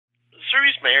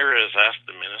Surrey's mayor has asked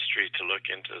the ministry to look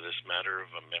into this matter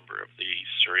of a member of the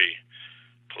Surrey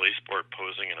Police Board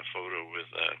posing in a photo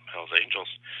with Hells Angels.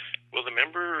 Will the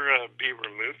member be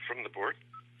removed from the board?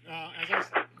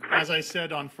 As I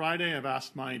said on Friday, I've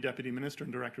asked my Deputy Minister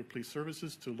and Director of Police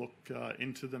Services to look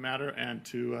into the matter and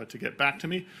to get back to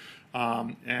me,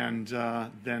 and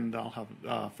then I'll have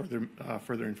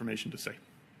further information to say.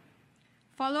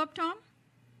 Follow-up, Tom?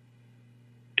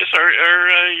 Yes,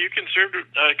 are you concerned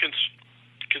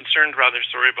rather,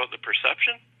 sorry, about the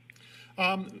perception?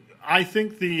 I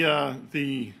think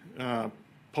the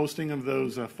posting of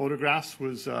those photographs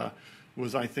was I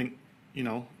think,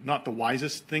 not the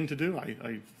wisest thing to do.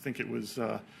 I think it was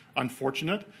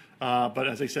unfortunate. But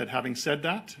as I said, having said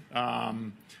that,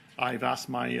 I've asked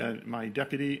my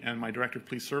deputy and my director of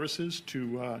police services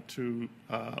to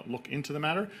look into the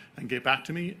matter and get back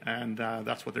to me, and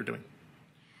that's what they're doing.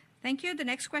 Thank you. The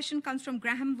next question comes from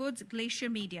Graham Woods, Glacier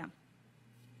Media.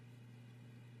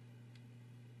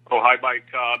 Oh, hi,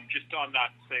 Mike. Just on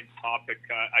that same topic,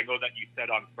 I know that you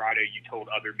said on Friday you told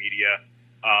other media,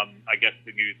 I guess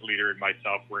the news leader and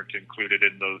myself weren't included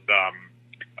in those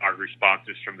our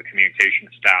responses from the communication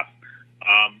staff.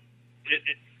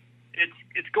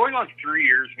 It's going on 3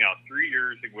 years now, 3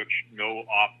 years in which no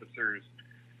officers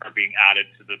are being added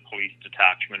to the police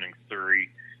detachment in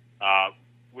Surrey,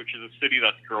 which is a city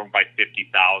that's grown by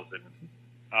 50,000.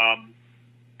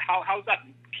 How's that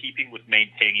keeping with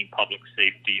maintaining public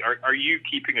safety? Are you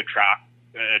keeping a track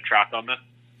on this?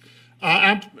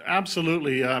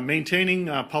 Absolutely. Maintaining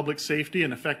public safety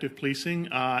and effective policing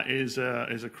is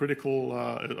a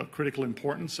critical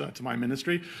importance to my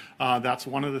ministry. That's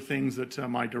one of the things that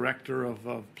my Director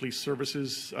of Police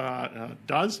Services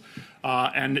does.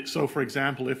 And so, for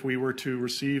example, if we were to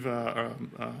receive a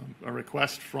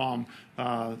request from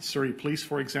Surrey Police,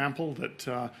 for example,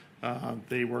 that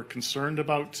they were concerned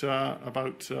about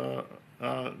the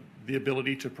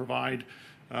ability to provide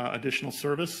additional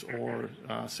service or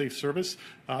safe service,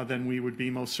 then we would be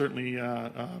most certainly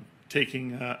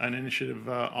taking an initiative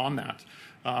on that.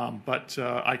 But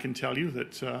I can tell you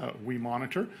that we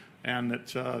monitor, and that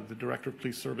the Director of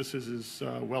Police Services is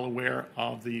well aware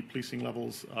of the policing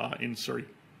levels in Surrey.